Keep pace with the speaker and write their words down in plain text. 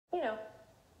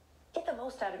get the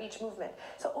most out of each movement.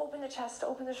 So open the chest,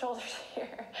 open the shoulders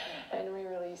here, and we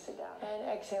release it down. And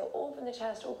exhale, open the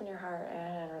chest, open your heart,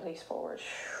 and release forward.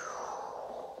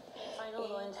 Find a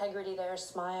little integrity there,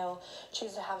 smile,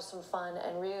 choose to have some fun,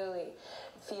 and really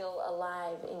feel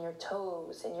alive in your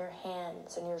toes, in your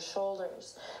hands, in your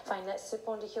shoulders. Find that sit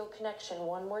bone to heel connection.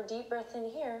 One more deep breath in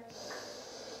here.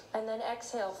 And then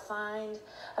exhale, find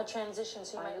a transition.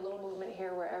 So you find a little movement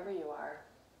here wherever you are.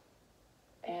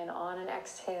 And on an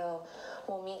exhale,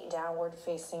 we'll meet downward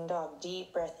facing dog.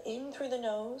 Deep breath in through the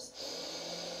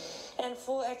nose and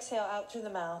full exhale out through the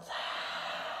mouth.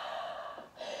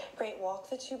 Great, walk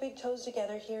the two big toes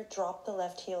together here. Drop the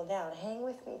left heel down. Hang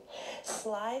with me.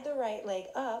 Slide the right leg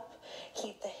up.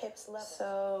 Keep the hips level.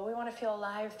 So we want to feel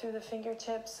alive through the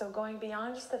fingertips. So going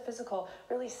beyond just the physical,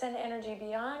 really send energy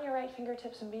beyond your right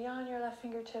fingertips and beyond your left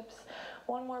fingertips.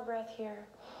 One more breath here.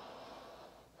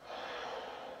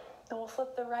 And we'll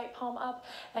flip the right palm up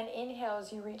and inhale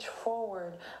as you reach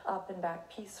forward, up and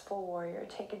back, peaceful warrior.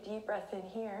 Take a deep breath in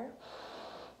here.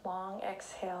 Long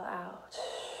exhale out.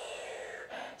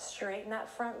 Straighten that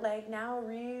front leg now.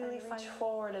 Really reach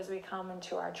forward as we come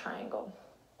into our triangle.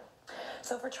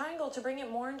 So for triangle, to bring it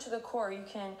more into the core, you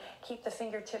can keep the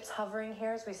fingertips hovering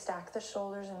here as we stack the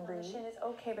shoulders and breathe. Chin is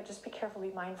okay, but just be careful,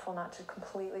 be mindful not to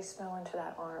completely spill into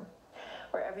that arm.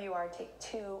 Wherever you are, take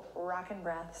 2 rocking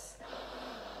breaths.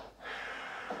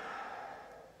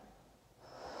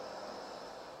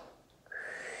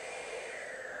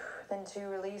 Then to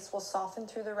release, we'll soften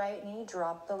through the right knee,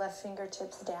 drop the left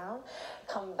fingertips down,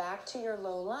 come back to your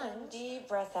low lunge, deep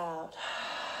breath out.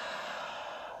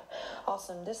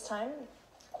 Awesome. This time,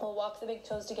 we'll walk the big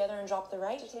toes together and drop the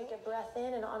right. Take a breath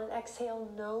in, and on an exhale,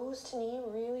 nose to knee,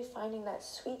 really finding that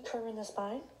sweet curve in the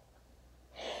spine.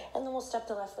 And then we'll step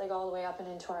the left leg all the way up and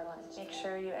into our lunge. Make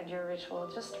sure you end your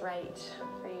ritual just right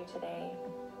for you today.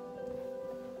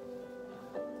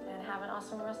 And have an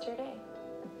awesome rest of your day.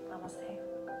 Namaste.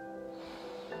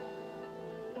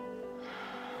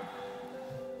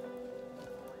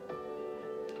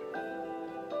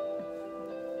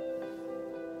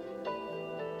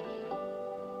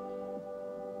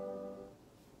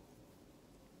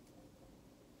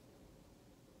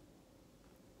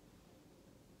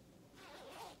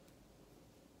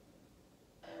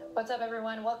 What's up,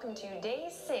 everyone? Welcome to day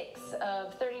 6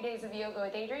 of 30 Days of Yoga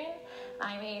with Adrienne.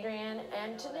 I'm Adrienne,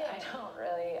 and today I don't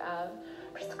really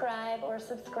prescribe or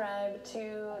subscribe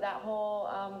to that whole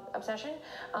obsession,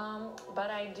 but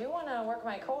I do want to work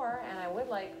my core, and I would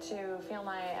like to feel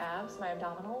my abs, my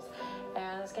abdominals,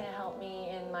 and it's going to help me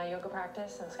in my yoga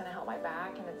practice, and it's going to help my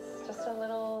back, and it's just a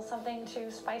little something to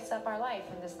spice up our life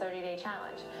in this 30-day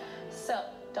challenge. So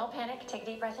don't panic, take a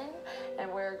deep breath in,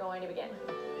 and we're going to begin.